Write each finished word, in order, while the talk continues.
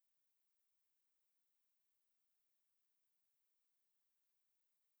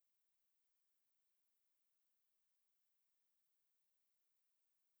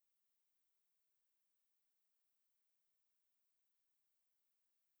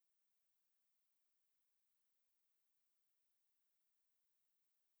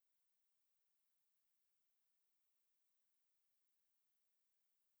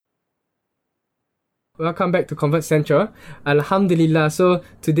welcome back to Convert Central. Alhamdulillah. So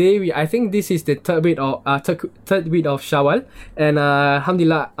today I think this is the third week of Shawwal, and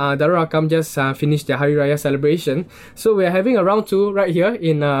Alhamdulillah, Darul Arqam just finished their Hari Raya celebration. So we're having a round two right here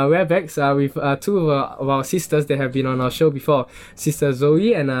in Webex with two of our sisters that have been on our show before, Sister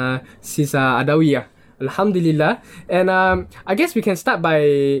Zoey and Sister Adawiyah. Alhamdulillah. And I guess we can start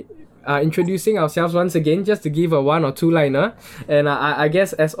by introducing ourselves once again, just to give a one or two liner. And I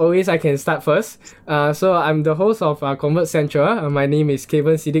guess, as always, I can start first. So I'm the host of Convert Central. My name is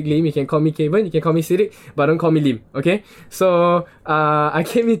Kevin Siddiq Lim. You can call me Kevin, you can call me Siddiq, but don't call me Lim, okay? So I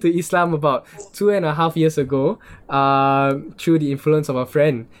came into Islam about 2.5 years ago through the influence of a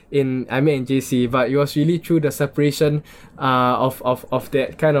friend in JC, but it was really through the separation of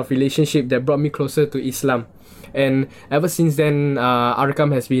that kind of relationship that brought me closer to Islam. And ever since then,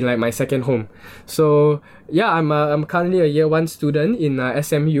 Arqam has been like my second home. So yeah, I'm currently a year 1 student in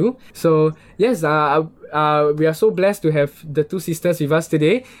SMU. So yes, we are so blessed to have the two sisters with us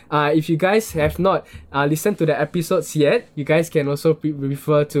today. If you guys have not listened to the episodes yet, you guys can also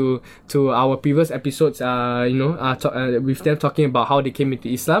refer to our previous episodes. With them talking about how they came into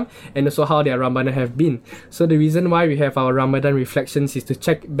Islam and also how their Ramadan have been. So the reason why we have our Ramadan Reflections is to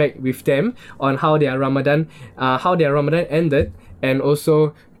check back with them on how their Ramadan ended, and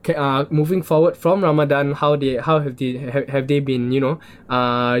also moving forward from Ramadan, how have they been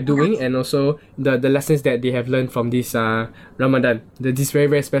doing, and also the lessons that they have learned from this Ramadan, this very,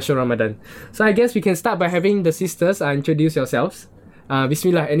 very special Ramadan. So I guess we can start by having the sisters introduce yourselves.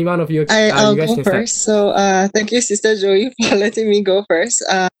 Bismillah, any one of you. I'll you guys go can first. start. So thank you, Sister Joey, for letting me go first.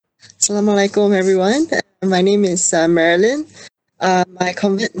 Assalamu alaikum, everyone. My name is Marilyn. My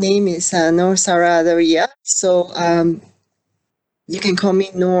convert name is Noor Sarah Adawiyah. So you can call me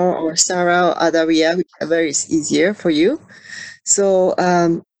Noor or Sarah or Adawiyah, whichever is easier for you. So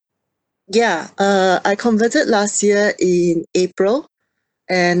I converted last year in April,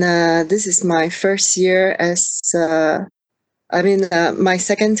 and this is my first year as my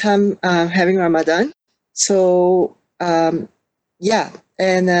second time having Ramadan. So and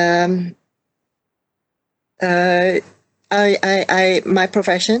my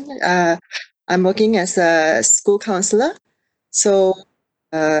profession, I'm working as a school counselor. So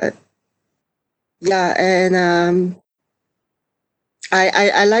I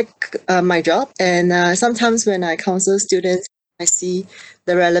like my job, and sometimes when I counsel students, I see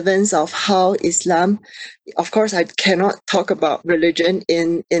the relevance of how Islam. Of course, I cannot talk about religion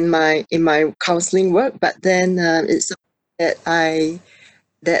in my counseling work, but then it's something that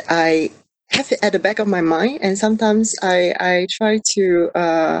I have it at the back of my mind, and sometimes I try to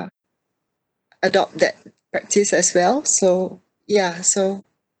adopt that practice as well. So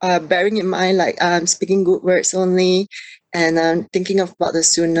bearing in mind, like I'm speaking good words only, and I'm thinking about the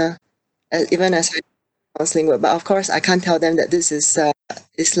sunnah, even as I do counseling work. But of course, I can't tell them that this is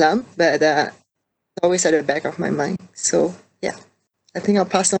Islam, but it's always at the back of my mind. So yeah, I think I'll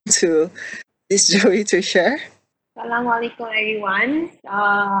pass on to this Joey to share. Assalamualaikum everyone.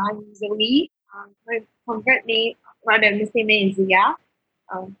 I'm Zoey. My convert name, rather Muslim name is Zia.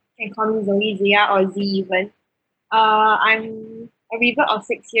 Can call me Zoey, Zia, or Z even. I'm a revert of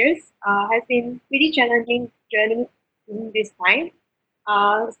 6 years. Has been pretty challenging journey in this time.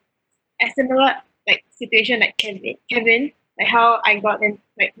 A similar like situation like Kevin, like how I got and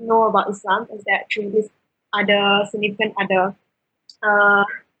like know about Islam is that through this other significant other.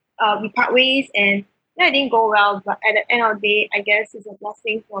 We part ways, and yeah, it didn't go well. But at the end of the day, I guess it's a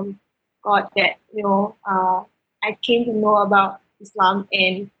blessing from God that I came to know about Islam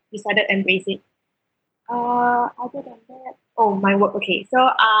and decided to embrace it. Other than that, oh, my work. Okay, so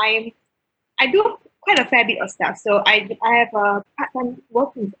I do quite a fair bit of stuff. So I have a part-time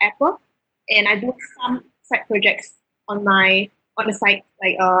work with Apple, and I do some side projects on the side,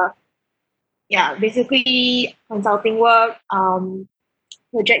 like basically consulting work,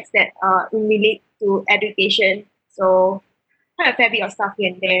 projects that relate to education. So quite a fair bit of stuff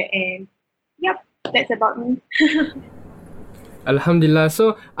here and there, and yep, that's about me. Alhamdulillah.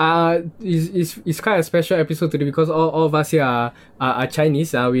 So it's quite a special episode today because all of us here are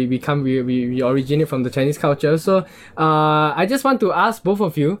Chinese. We originate from the Chinese culture. So I just want to ask both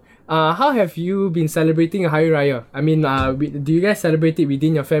of you, how have you been celebrating Hari Raya? I mean, do you guys celebrate it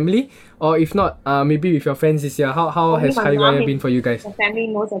within your family, or if not, maybe with your friends this year? How has Hari Raya been for you guys? The family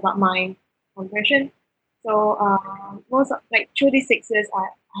knows about my conversion, so most of, like through these 6 years, I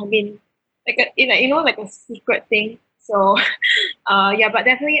have been like a secret thing. So but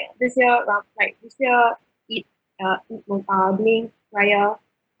definitely this year, doing Raya,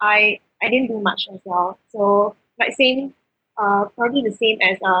 I didn't do much as well. So like same, probably the same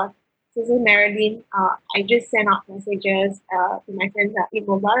as this is Marilyn. I just send out messages to my friends at Eid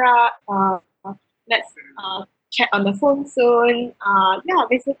Mubarak. Let's chat on the phone soon. Yeah,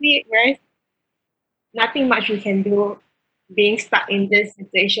 basically, there's nothing much we can do being stuck in this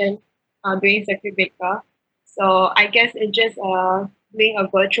situation during circuit breaker. So I guess it's just doing a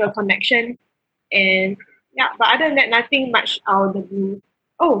virtual connection, and yeah. But other than that, nothing much out of the blue.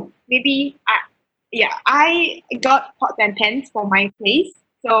 Oh, maybe I got pots and pans for my place.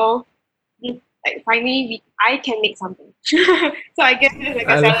 So like finally I can make something. So I guess it's like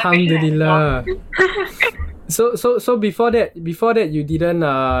a celebration as well. Alhamdulillah. So before that you didn't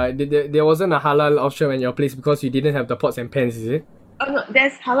there wasn't a halal option in your place because you didn't have the pots and pans, is it? Oh no,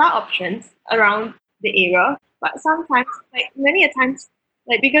 there's halal options around the area, but sometimes, like many a times,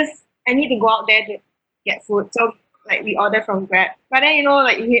 like because I need to go out there to get food, so like we order from Grab. But then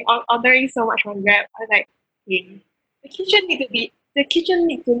like we ordering so much from Grab, I was like, hey, the kitchen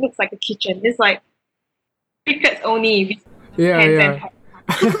need to look like a kitchen. It's like crickets only with Yeah, hands yeah. and pots.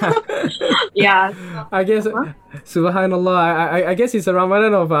 Yeah. So, I guess, subhanallah, I guess it's a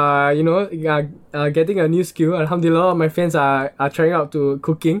Ramadan of getting a new skill. Alhamdulillah, my friends are trying out to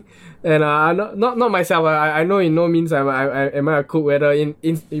cooking, and not myself. I know in no means am I a cook, whether in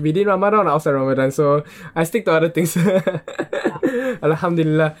within Ramadan or outside Ramadan. So I stick to other things.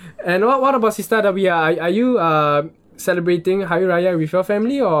 Alhamdulillah. And what about Sister Adawiyah? Are you celebrating Hari Raya with your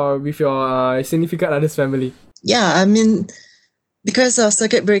family or with your significant other's family? Yeah, I mean, because of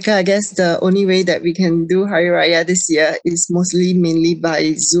circuit breaker, I guess the only way that we can do Hari Raya this year is mainly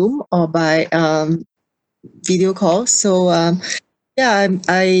by Zoom or by video call. So yeah,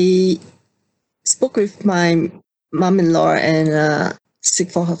 I spoke with my mom-in-law and seek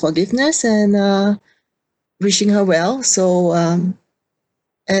for her forgiveness and wishing her well. So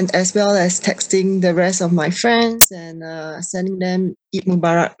and as well as texting the rest of my friends and sending them Eid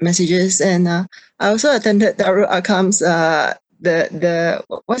Mubarak messages. And I also attended Darul Arkam's the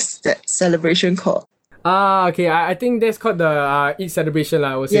what's that celebration called? Okay. I think that's called the Eid celebration,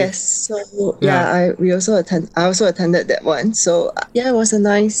 I would say. Yes. So yeah, I also attended that one. So yeah, it was a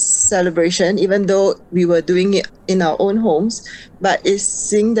nice celebration, even though we were doing it in our own homes. But it's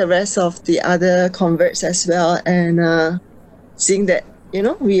seeing the rest of the other converts as well, and seeing that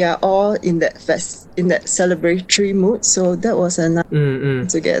we are all in that celebratory mood. So that was a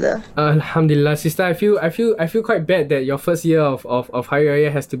nice together. Alhamdulillah, sister. I feel quite bad that your first year of Hari Raya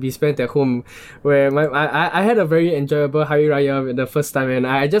has to be spent at home, where I had a very enjoyable Hari Raya the first time, and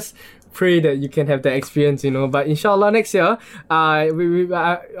I just pray that you can have that experience, but inshallah next year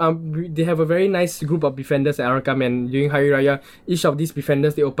they have a very nice group of befrienders at Arakam, and during Hari Raya each of these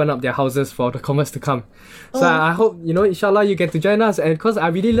befrienders, they open up their houses for the converts to come. So I hope inshallah you get to join us, and because I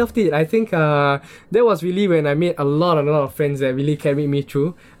really loved it. I think that was really when I made a lot of friends that really carried me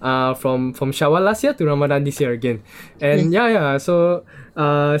through from Shawwal last year to Ramadan this year again. And so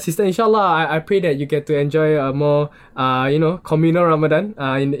sister, inshallah, I pray that you get to enjoy a more communal Ramadan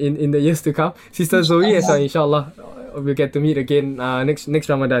in the years to come. Sister Zoey as well, inshallah, we'll get to meet again next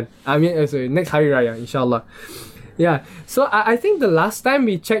Ramadan. Next Hari Raya, inshallah. Yeah, so I think the last time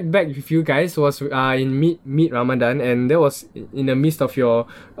we checked back with you guys was in mid Ramadan, and that was in the midst of your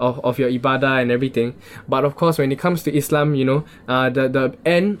ibadah and everything. But of course, when it comes to Islam, the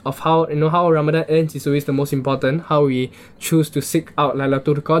end of how Ramadan ends is always the most important. How we choose to seek out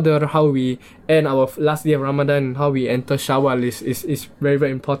Lailatul Qadr, how we end our last day of Ramadan, how we enter Shawwal is very,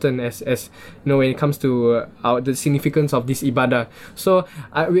 very important as when it comes to the significance of this ibadah. So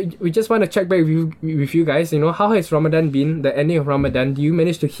we just want to check back with you guys. How has Ramadan been? The ending of Ramadan, do you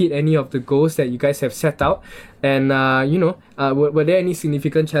manage to hit any of the goals that you guys have set out? And were there any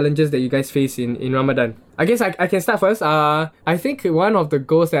significant challenges that you guys face in Ramadan? I guess I can start first. I think one of the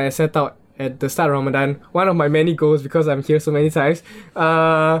goals that I set out at the start of Ramadan, one of my many goals, because I'm here so many times,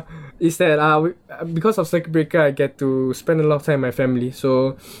 is that because of circuit breaker, I get to spend a lot of time with my family.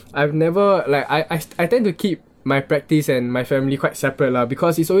 So I've never I tend to keep my practice and my family quite separate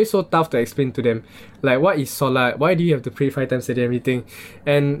because it's always so tough to explain to them, like, what is Salat, why do you have to pray 5 times a day, everything.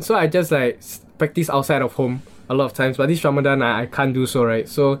 And so I just practice outside of home a lot of times, but this Ramadan I can't do so, right?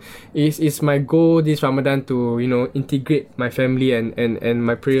 So it's my goal this Ramadan to integrate my family and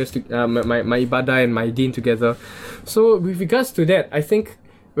my prayers to my ibadah and my deen together. So with regards to that, I think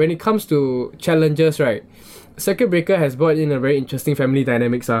when it comes to challenges, right, circuit breaker has brought in a very interesting family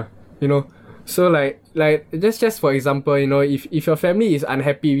dynamics. So like just for example, if your family is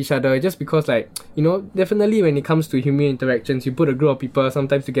unhappy with each other, just because like, definitely when it comes to human interactions, you put a group of people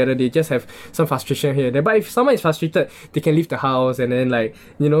sometimes together, they just have some frustration here and there. But if someone is frustrated, they can leave the house and then like,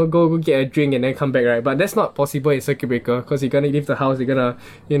 go get a drink and then come back, right? But that's not possible in circuit breaker, because you're gonna leave the house, you're gonna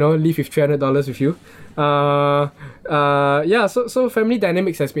leave with $300 with you. So family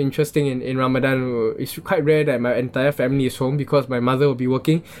dynamics has been interesting in Ramadan. It's quite rare that my entire family is home, because my mother will be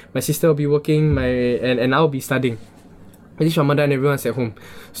working, my sister will be working, and I'll be studying. This Ramadan, everyone's at home,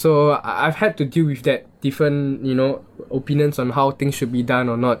 so I've had to deal with that different opinions on how things should be done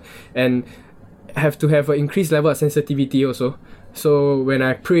or not, and have to have an increased level of sensitivity also. So when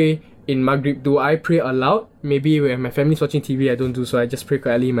I pray in Maghrib, do I pray aloud? Maybe when my family's watching TV, I don't do so. I just pray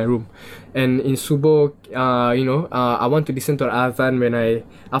quietly in my room. And in Subuh, I want to listen to the azan when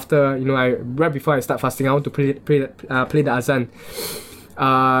right before I start fasting, I want to play the azan.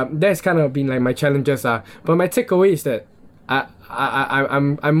 That's kind of been like my challenges. But my takeaway is that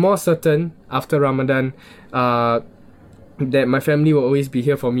I'm more certain after Ramadan that my family will always be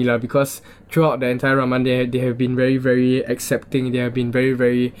here for me, because throughout the entire Ramadan they have been very, very accepting. They have been very,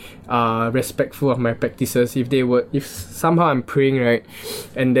 very respectful of my practices. If somehow I'm praying, right,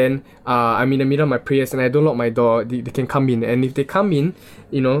 and then I'm in the middle of my prayers and I don't lock my door, they can come in. And if they come in,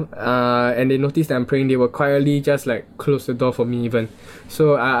 and they notice that I'm praying, they will quietly just like close the door for me even.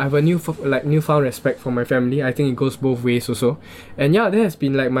 So I have a newfound respect for my family. I think it goes both ways also. And yeah, that has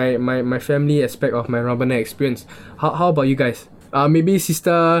been like my family aspect of my Ramadan experience. How about you guys? Maybe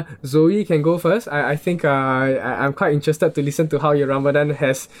Sister Zoey can go first. I think I'm quite interested to listen to how your Ramadan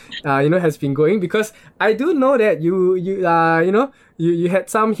has been going, because I do know that you had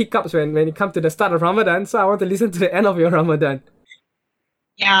some hiccups when it comes to the start of Ramadan. So I want to listen to the end of your Ramadan.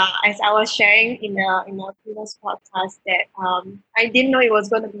 Yeah, as I was sharing in a previous podcast that I didn't know it was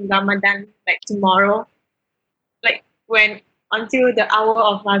going to be Ramadan like tomorrow. Like when until the hour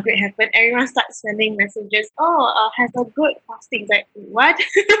of Maghrib happened, everyone starts sending messages. Oh, have a good fasting. Like what?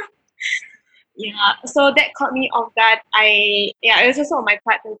 Yeah, so that caught me off guard. It was also on my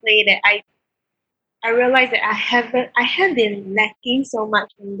part to play that I realized that I have been lacking so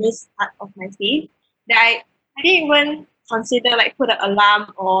much in this part of my faith that I didn't even consider like put an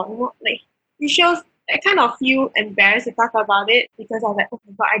alarm or like it shows. I kind of feel embarrassed to talk about it, because I was like, oh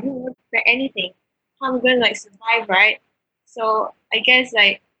my god, I didn't even prepare anything. How am I gonna like survive, right? So I guess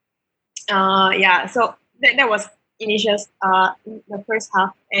like so that was initial in the first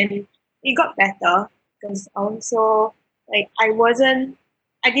half, and it got better because also like I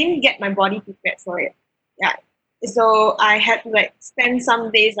didn't get my body prepared for it. Yeah. So I had to like spend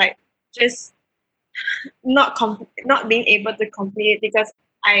some days like just not being able to complete it because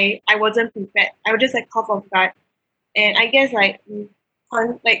I wasn't prepared. I was just like caught off guard. And I guess like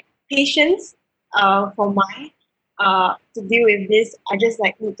patience for my to deal with this, I just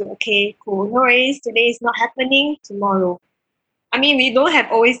like need to, okay, cool, no worries, today is not happening, tomorrow. I mean, we don't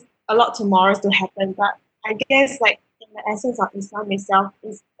have always a lot tomorrows to happen, but I guess like in the essence of Islam itself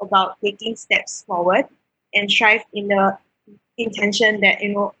is about taking steps forward and strive in the intention that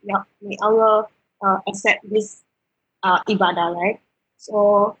may Allah accept this ibadah, right?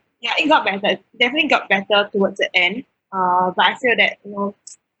 So yeah, it got better. Definitely got better towards the end. But I feel that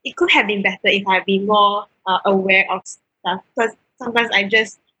it could have been better if I had been more aware of stuff. Because sometimes I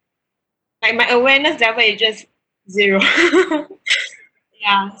just like my awareness level is just zero.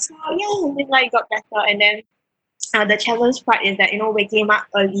 Yeah. So yeah, it got better, and then the challenge part is that waking up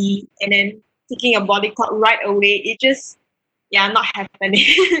early and then taking a body clock right away. It just not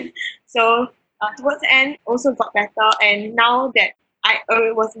happening. So towards the end also got better, and now that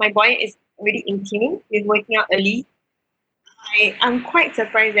my body is already in tune with waking up early, I'm quite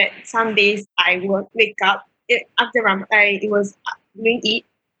surprised that some days I will wake up after it was during Eid.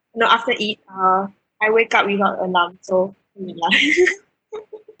 After Eid, I wake up without alarm. So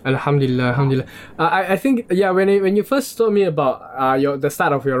Alhamdulillah. I think when you first told me about the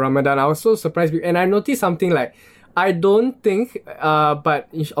start of your Ramadan, I was so surprised, and I noticed something like I don't think but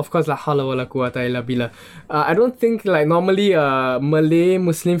of course la hawla wala quwwata illa billah, I don't think like normally a Malay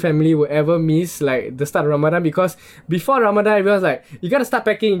Muslim family will ever miss like the start of Ramadan, because before Ramadan everyone's like, you gotta start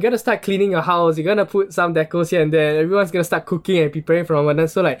packing, you gotta start cleaning your house, you're gonna put some decors here and there, everyone's gonna start cooking and preparing for Ramadan.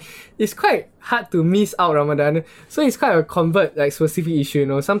 So like it's quite hard to miss out Ramadan. So it's quite a convert like specific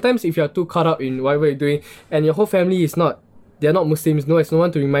issue. Sometimes if you're too caught up in whatever you're doing and your whole family is not, they're not Muslims, there's no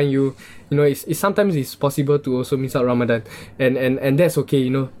one to remind you, it's sometimes it's possible to also miss out Ramadan, and that's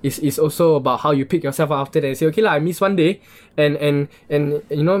okay. It's also about how you pick yourself up after that and say, okay lah, I miss one day, and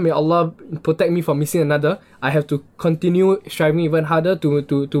may Allah protect me from missing another. I have to continue striving even harder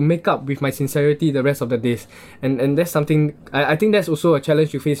to make up with my sincerity the rest of the days, and that's something I think that's also a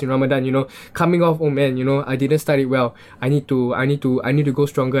challenge you face in Ramadan. Coming off, oh man, I didn't start it well. I need to go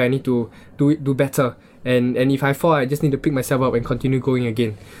stronger. I need to do better. And if I fall, I just need to pick myself up and continue going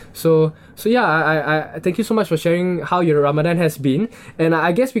again. So yeah, I thank you so much for sharing how your Ramadan has been. And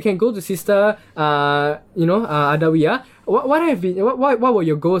I guess we can go to Sister Adawiyah. What were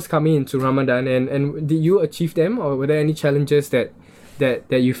your goals coming into Ramadan, and did you achieve them, or were there any challenges that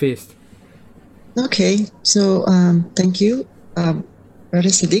you faced? Okay, so thank you, Brother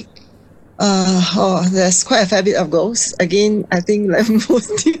Siddiq. There's quite a fair bit of goals. Again, I think like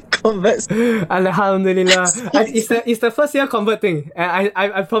most new converts. Alhamdulillah. It's the first year convert thing.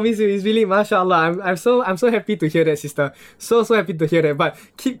 I promise you, it's really mashallah. I'm so happy to hear that, sister. So happy to hear that. But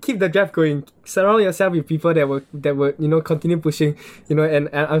keep the drive going. Surround yourself with people that will continue pushing. And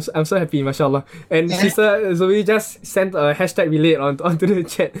I'm so happy, mashallah. And Sister Zoey just sent a hashtag relate onto the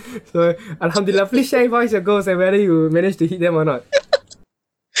chat. So alhamdulillah, please share with us your goals and whether you managed to hit them or not.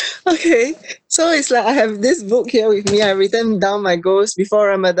 Okay, so it's like I have this book here with me. I've written down my goals before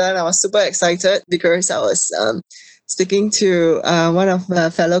Ramadan. I was super excited because I was speaking to one of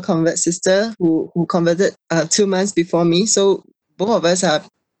my fellow convert sister who converted 2 months before me. So both of us are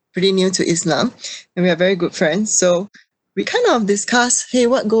pretty new to Islam and we are very good friends. So we kind of discussed, hey,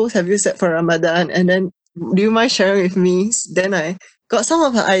 what goals have you set for Ramadan? And then do you mind sharing with me? Then I got some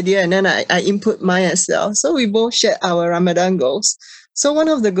of her idea and then I input mine as well. So we both shared our Ramadan goals. So one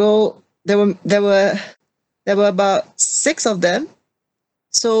of the goals, there were about 6 of them.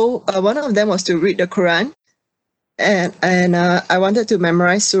 So one of them was to read the Quran, and I wanted to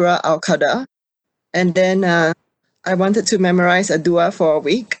memorize Surah Al-Qadr, and then I wanted to memorize a dua for a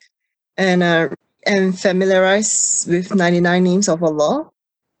week, and familiarize with 99 names of Allah,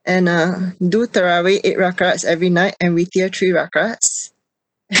 and do Tarawih 8 rakats every night and Witr 3 rakats,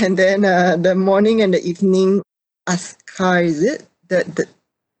 and then the morning and the evening Azkar, is it?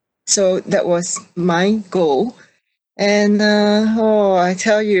 So that was my goal, and I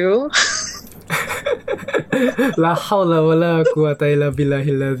tell you, La hawla wa la quwwata illa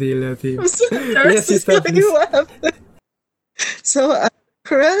billahil azim. Yes, sister, please. What happened? So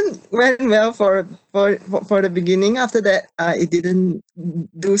Quran went well for the beginning. After that, it didn't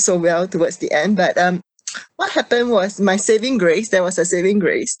do so well towards the end. But what happened was my saving grace. There was a saving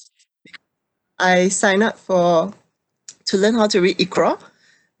grace. I signed up to learn how to read Iqra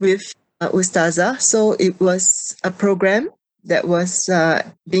with Ustaza. So it was a program that was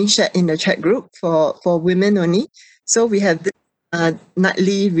being shared in the chat group for women only. So we have this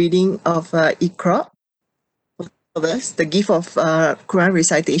nightly reading of Iqra of us, the gift of Quran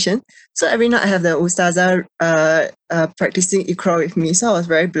recitation. So every night I have the Ustaza practicing Iqra with me. So I was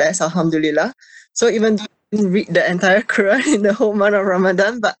very blessed, alhamdulillah. So even though I didn't read the entire Quran in the whole month of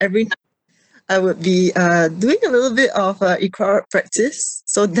Ramadan, but every night I would be doing a little bit of Iqra practice.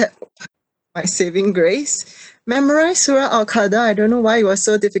 So that my saving grace. Memorize Surah Al-Qadr. I don't know why it was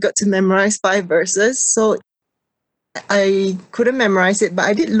so difficult to memorize 5 verses. So I couldn't memorize it, but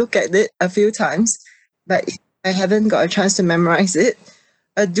I did look at it a few times. But I haven't got a chance to memorize it.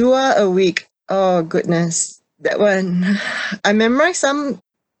 A dua a week. Oh, goodness. That one. I memorized some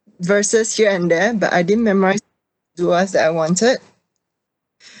verses here and there, but I didn't memorize duas that I wanted.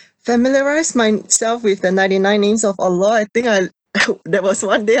 Familiarize myself with the 99 names of Allah. I think there was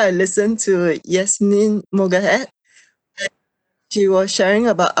one day I listened to Yasmin Mogahed. She was sharing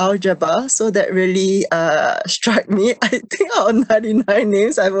about Al-Jabbar, so that really struck me. I think out of 99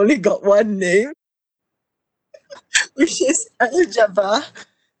 names, I've only got one name, which is Al-Jabbar.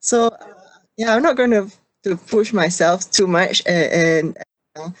 So yeah, I'm not going to push myself too much.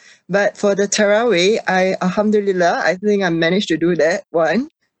 But for the Tarawih, alhamdulillah, I think I managed to do that one.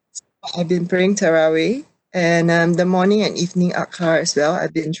 I've been praying Tarawih, and the morning and evening Akhar as well.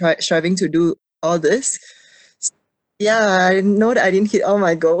 I've been striving to do all this. Yeah, I know that I didn't hit all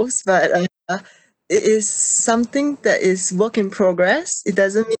my goals, but it is something that is work in progress. It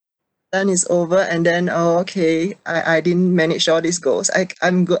doesn't mean done is over and then okay, I didn't manage all these goals.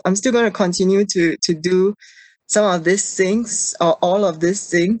 I'm still going to continue to do some of these things or all of these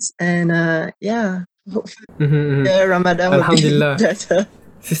things, and hopefully Ramadan will be better.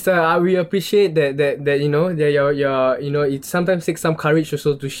 Sister, we appreciate that that your it sometimes takes some courage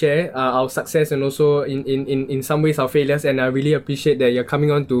also to share our success and also in some ways our failures, and I really appreciate that you're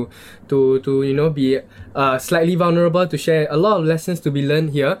coming on to be slightly vulnerable to share a lot of lessons to be learned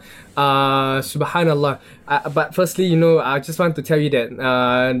here. Subhanallah. But firstly, I just want to tell you that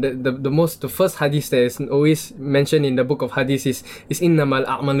the first hadith that is always mentioned in the book of hadith is innamal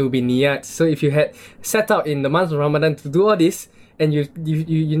a'malu binniyat. So if you had set out in the month of Ramadan to do all this, and you've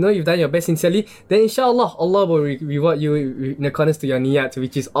done your best sincerely, then inshallah Allah will reward you in accordance to your niyat,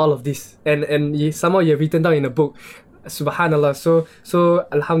 which is all of this, and somehow you have written down in a book. Subhanallah. So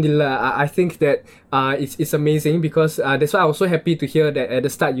alhamdulillah, I think that it's amazing, because that's why I was so happy to hear that at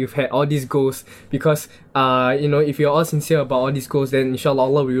the start you've had all these goals, because if you're all sincere about all these goals, then inshallah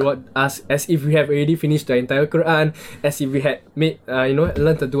Allah will reward us as if we have already finished the entire Quran, as if we had made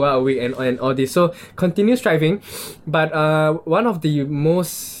learned the dua away and all this. So continue striving. But one of the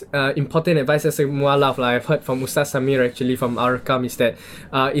most important advice as a mualaf I've heard from Ustaz Samir, actually from Arkam, is that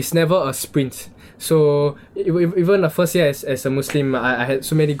it's never a sprint. So even the first year as a Muslim, I had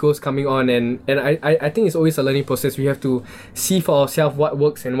so many goals coming on, and I think it's always a learning process. We have to see for ourselves what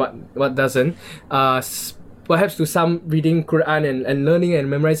works and what doesn't. Perhaps to some, reading Quran and learning and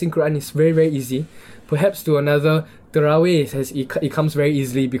memorizing Quran is very, very easy. Perhaps to another, Tarawih it comes very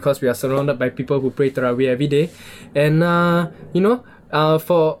easily, because we are surrounded by people who pray Tarawih every day. And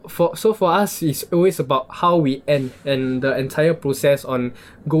for us, it's always about how we end, and the entire process on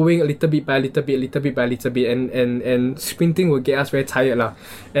going a little bit by little bit, and sprinting will get us very tired lah.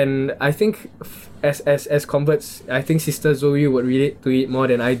 And I think as converts, I think Sister Zoe would relate to it more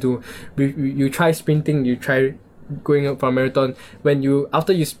than I do. You try sprinting, you try going up for a marathon. When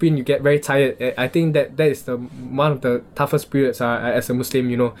after you sprint, you get very tired. I think that is one of the toughest periods as a Muslim.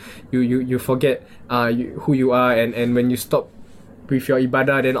 You forget who you are, and when you stop with your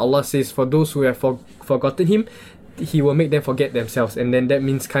ibadah, then Allah says, for those who have forgotten Him, He will make them forget themselves. And then that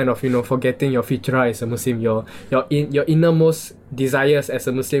means kind of forgetting your fitrah as a Muslim, your innermost desires as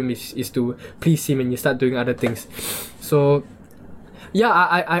a Muslim is to please Him, and you start doing other things. So yeah,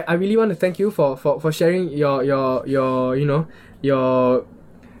 I really want to thank you for sharing your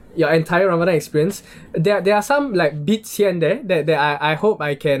entire Ramadan experience. There are some like bits here and there that I hope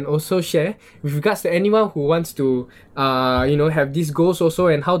I can also share with regards to anyone who wants to have these goals also,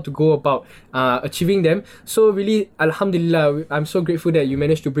 and how to go about achieving them. So really, alhamdulillah, I'm so grateful that you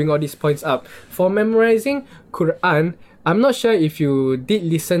managed to bring all these points up. For memorizing Quran, I'm not sure if you did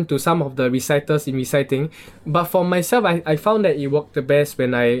listen to some of the reciters in reciting, but for myself, I found that it worked the best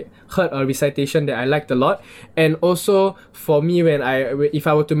when I heard a recitation that I liked a lot. And also for me, if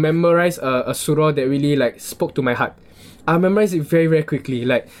I were to memorize a surah that really like spoke to my heart, I memorized it very, very quickly.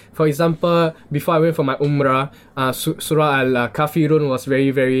 Like, for example, before I went for my Umrah, Surah Al-Kafirun was very,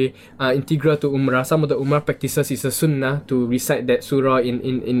 very integral to Umrah. Some of the Umrah practices is a sunnah to recite that surah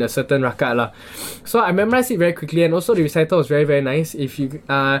in a certain rakat lah. So I memorized it very quickly, and also the recital was very, very nice. If you,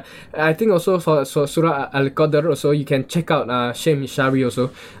 I think also for Surah Al-Qadr also, you can check out Shaykh Mishari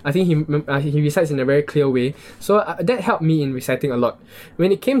also. I think he recites in a very clear way. So that helped me in reciting a lot.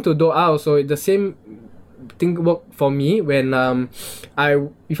 When it came to dua also, the same thing worked for me. When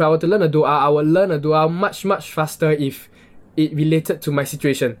if I were to learn a dua, I would learn a dua much faster if it related to my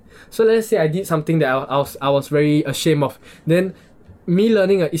situation. So let's say I did something that I was very ashamed of, then me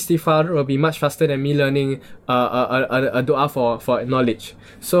learning a istighfar will be much faster than me learning a dua for knowledge.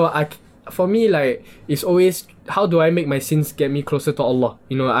 So for me, like, it's always, how do I make my sins get me closer to Allah?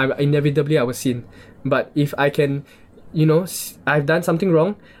 Inevitably I will sin, but if I can, I've done something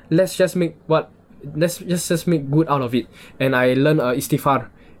wrong, let's just make good out of it, and I learn istighfar,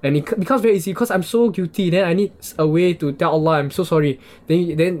 and it becomes very easy because I'm so guilty. Then I need a way to tell Allah I'm so sorry.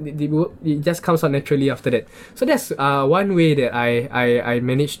 Then it just comes out naturally after that. So that's one way that I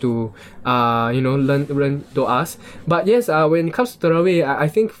managed to learn du'as. But yes, when it comes to Tarawih, I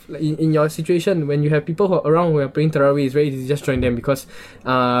think in your situation, when you have people who are around who are praying Tarawih, it's very easy to just join them, because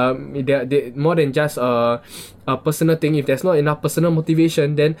they're more than just a personal thing. If there's not enough personal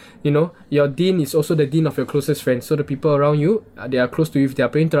motivation, then your deen is also the deen of your closest friends. So the people around you, they are close to you. If they are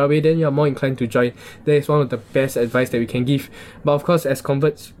praying Tarawih, then you are more inclined to join. That is one of the best advice that we can give. But of course, as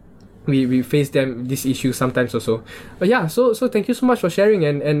converts, we face these issues sometimes also. But yeah, so thank you so much for sharing,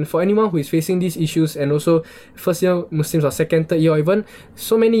 and for anyone who is facing these issues, and also first year Muslims or second, third year, or even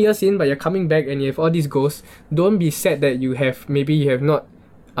so many years in, but you're coming back and you have all these goals, don't be sad that you have not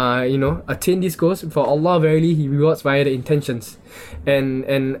attain these goals, for Allah verily He rewards via the intentions.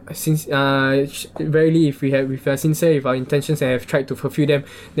 And since verily, if we are sincere with our intentions and have tried to fulfill them,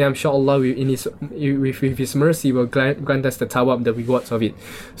 then I'm sure Allah will, with His mercy, will grant us the thawab, the rewards of it.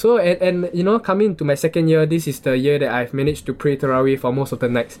 So and coming to my second year, this is the year that I've managed to pray Tarawih for most of the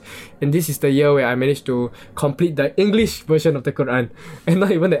nights, and this is the year where I managed to complete the English version of the Quran and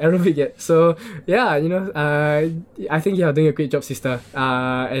not even the Arabic yet. So yeah, I think you are doing a great job, sister,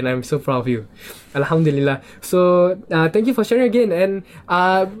 and I'm so proud of you. Alhamdulillah. So thank you for sharing again. And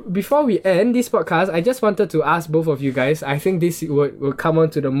before we end this podcast, I just wanted to ask both of you guys. I think this will come on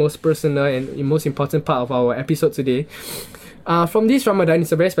to the most personal and most important part of our episode today. From this Ramadan,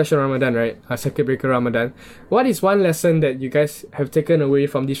 it's a very special Ramadan, right? Circuit breaker Ramadan. What is one lesson that you guys have taken away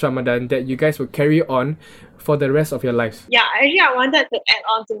from this Ramadan that you guys will carry on for the rest of your lives? Yeah, actually, I wanted to add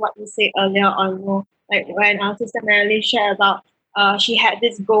on to what you said earlier on, like when our sister Marilyn shared about she had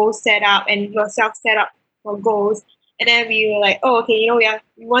this goal set up and yourself set up for goals, and then we were like, oh, okay,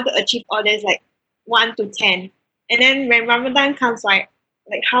 we want to achieve all this like 1 to 10, and then when Ramadan comes, right,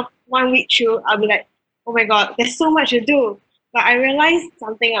 like half 1 week through, I'll be like, oh my God, there's so much to do. But I realized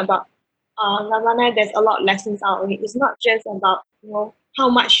something about Ramadan. There's a lot of lessons out of it. It's not just about how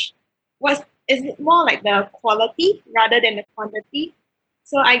much. It's more like the quality rather than the quantity.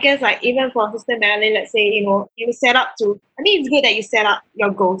 So I guess like even for Sister Marilyn, let's say you set up to. I think it's good that you set up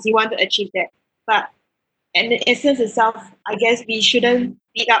your goals. You want to achieve that, but in the essence itself, I guess we shouldn't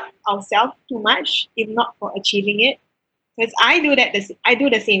beat up ourselves too much if not for achieving it. Because I do that. I do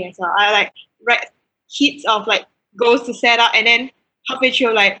the same as well. I like write heaps of like goals to set up, and then halfway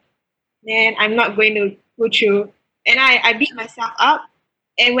through, like, man, I'm not going to go through, and I beat myself up.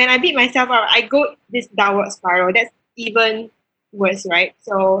 And when I beat myself up, I go this downward spiral. That's even worse, right?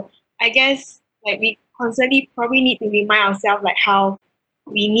 So I guess like we constantly probably need to remind ourselves like how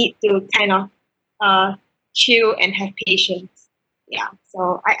we need to kind of chill and have patience. Yeah.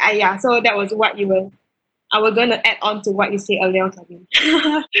 So so that was what I was gonna add on to what you said earlier, Kevin.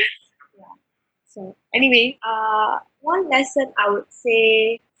 Yeah. So anyway, one lesson I would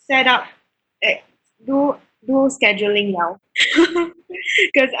say set up, do scheduling now.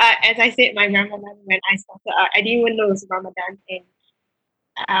 Because as I said, my Ramadan when I started, I didn't even know it was Ramadan, and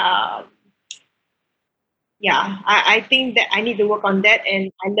I think that I need to work on that,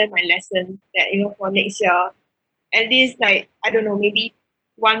 and I learned my lesson that for next year, at least like I don't know, maybe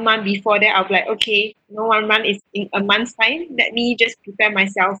 1 month before that, I'll be like, okay, 1 month is in a month's time. Let me just prepare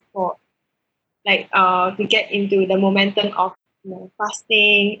myself for like to get into the momentum of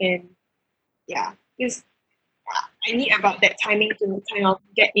fasting, and because I need about that timing to kind of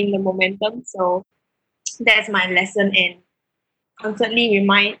get in the momentum. So that's my lesson, and constantly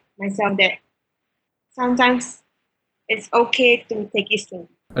remind myself that sometimes it's okay to take it slow.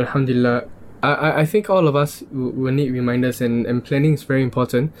 Alhamdulillah. I think all of us will need reminders, and planning is very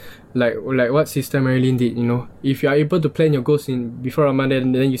important. Like what Sister Marilyn did, if you are able to plan your goals before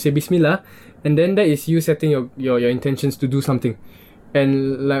Ramadan, then you say Bismillah, and then that is you setting your intentions to do something.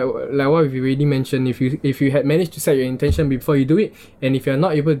 And like what we already mentioned, if you had managed to set your intention before you do it, and if you're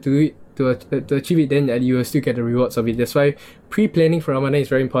not able to do it to achieve it, then you will still get the rewards of it. That's why pre-planning for Ramadan is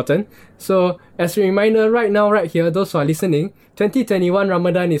very important. So as a reminder, right now, right here, those who are listening, 2021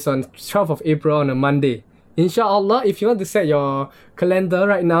 Ramadan is on 12th of April on a Monday. Inshallah, if you want to set your calendar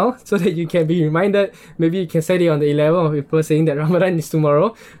right now so that you can be reminded, maybe you can set it on the 11th of April saying that Ramadan is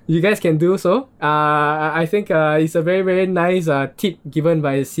tomorrow. You guys can do so. I think it's a very, very nice tip given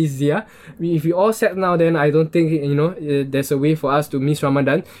by Sis Zia. If we all set now, then I don't think there's a way for us to miss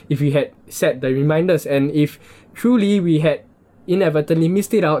Ramadan if we had set the reminders. And if truly we had inadvertently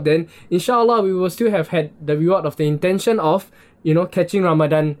missed it out, then inshallah we will still have had the reward of the intention of catching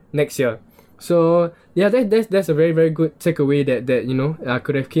Ramadan next year. So yeah, that's a very, very good takeaway that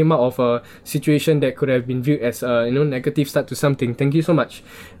could have came out of a situation that could have been viewed as a negative start to something. Thank you so much.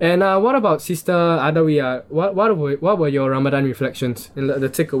 And what about Sister Adawiyah? What were your Ramadan reflections and the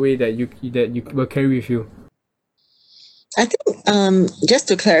takeaway that you will carry with you? I think just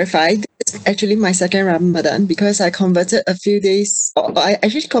to clarify, this is actually my second Ramadan because I converted a few days. I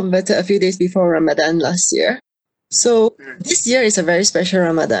actually converted a few days before Ramadan last year. So this year is a very special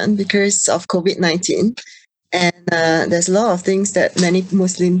Ramadan because of COVID-19, and there's a lot of things that many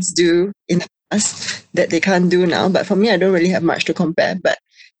Muslims do in the past that they can't do now. But for me, I don't really have much to compare. But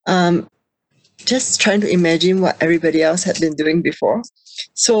just trying to imagine what everybody else had been doing before.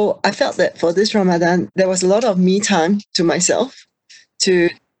 So I felt that for this Ramadan, there was a lot of me time to myself to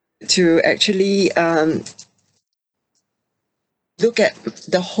actually look at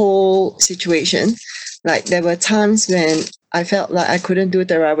the whole situation. Like there were times when I felt like I couldn't do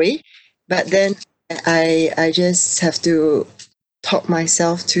Tarawih, but then I just have to talk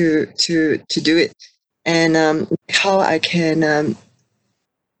myself to do it, and how I can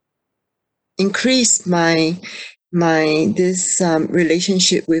increase my this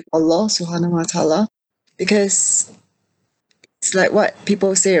relationship with Allah Subhanahu wa Taala, because it's like what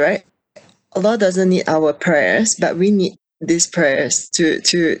people say, right? Allah doesn't need our prayers, but we need these prayers to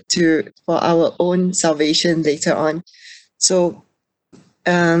for our own salvation later on. So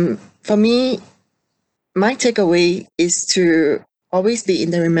for me, my takeaway is to always be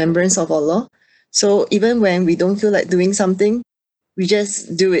in the remembrance of Allah. So even when we don't feel like doing something, we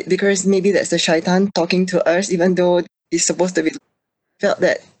just do it because maybe that's the shaitan talking to us, even though it's supposed to be. Felt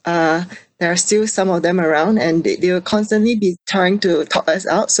that there are still some of them around, and they will constantly be trying to talk us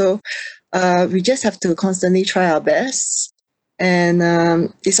out. So we just have to constantly try our best.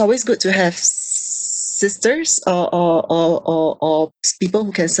 And it's always good to have sisters or people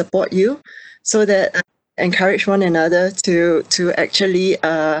who can support you, so that encourage one another to actually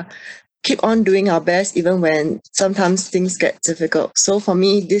keep on doing our best even when sometimes things get difficult. So for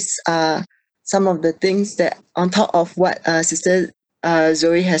me, these are some of the things that, on top of what Sister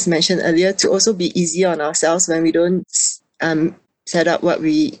Zoe has mentioned earlier, to also be easy on ourselves when we don't set up what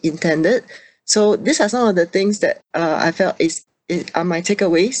we intended. So these are some of the things that I felt are my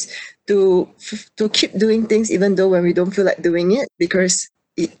takeaways, to keep doing things even though when we don't feel like doing it, because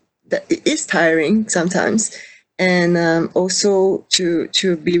it is tiring sometimes. And also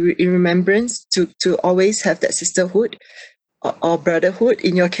to be in remembrance, to always have that sisterhood or brotherhood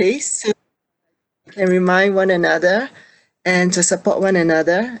in your case, so you can remind one another and to support one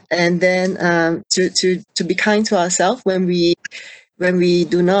another, and then to be kind to ourselves when we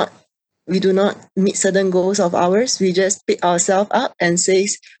do not meet certain goals of ours. We just pick ourselves up and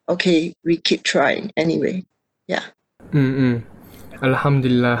says, okay, we keep trying anyway. Yeah.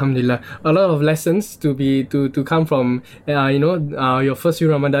 Alhamdulillah. A lot of lessons to come from your first few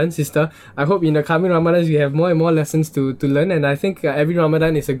Ramadan, sister. I hope in the coming Ramadans we have more and more lessons to learn, and I think every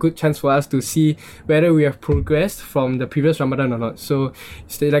Ramadan is a good chance for us to see whether we have progressed from the previous Ramadan or not. So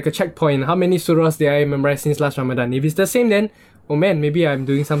it's like a checkpoint. How many surahs did I memorize since last Ramadan? If it's the same, then oh man, maybe I'm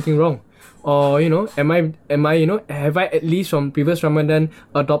doing something wrong. Or am I have I at least from previous Ramadan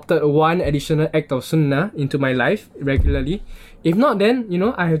adopted one additional act of sunnah into my life regularly? If not, then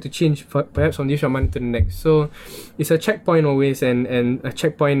I have to change perhaps from this Ramadan to the next. So it's a checkpoint always, and a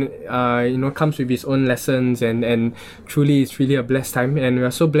checkpoint comes with its own lessons, and truly it's really a blessed time, and we are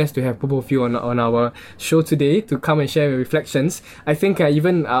so blessed to have both of you on our show today to come and share your reflections. I think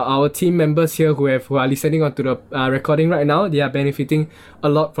even our team members here who are listening onto the recording right now, they are benefiting a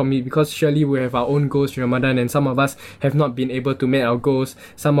lot from it, because surely we have our own goals in Ramadan, and some of us have not been able to meet our goals.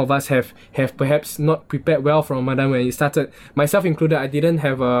 Some of us have perhaps not prepared well for Ramadan when it started. Myself included, I didn't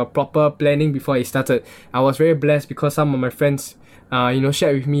have a proper planning before it started. I was very blessed because some of my friends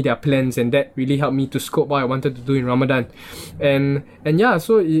shared with me their plans, and that really helped me to scope what I wanted to do in Ramadan. And yeah,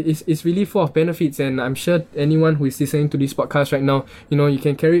 so it's really full of benefits, and I'm sure anyone who is listening to this podcast right now, you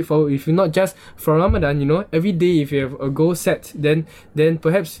can carry it forward. If you're not just for Ramadan, every day, if you have a goal set, then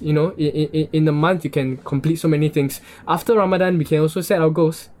perhaps in a month you can complete so many things. After Ramadan, we can also set our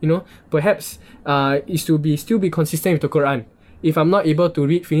goals. Perhaps is to still be consistent with the Quran. If I'm not able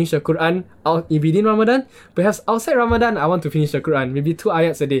to finish the Quran within Ramadan, perhaps outside Ramadan, I want to finish the Quran, maybe 2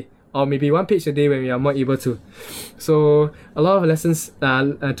 ayats a day, or maybe 1 page a day when we are more able to. So a lot of lessons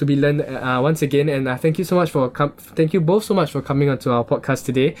to be learned once again, and thank you so much thank you both so much for coming onto our podcast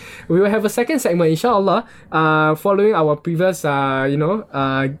today. We will have a second segment, inshallah, following our previous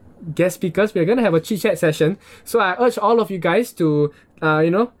guest speakers. We're gonna have a chit chat session. So I urge all of you guys to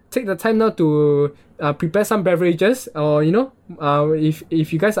take the time now to prepare some beverages, or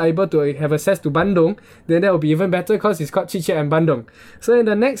if you guys are able to have access to bandung, then that will be even better, because it's called Chit Chat and Bandung. So in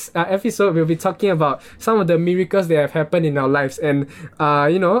the next episode, we'll be talking about some of the miracles that have happened in our lives, and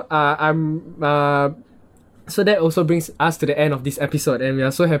so that also brings us to the end of this episode, and we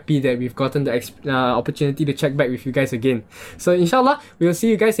are so happy that we've gotten the opportunity to check back with you guys again. So inshallah, we'll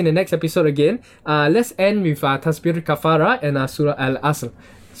see you guys in the next episode again. Let's end with Tasbir Kafara and Surah Al-Asr.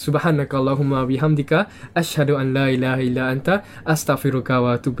 Subhanaka Allahumma bihamdika ashhadu an la ilaha illa anta astaghfiruka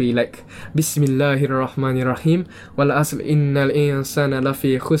wa atubu ilaik. Bismillahirrahmanirrahim. Wal asr innal insana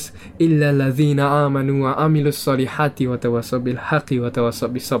lafi khusr illa alladhina amanu wa amilus solihati wa tawassaw bil haqqi wa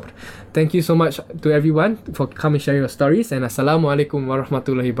tawassaw bis sabr. Thank you so much to everyone for coming and sharing your stories, and assalamu alaikum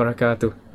warahmatullahi wabarakatuh.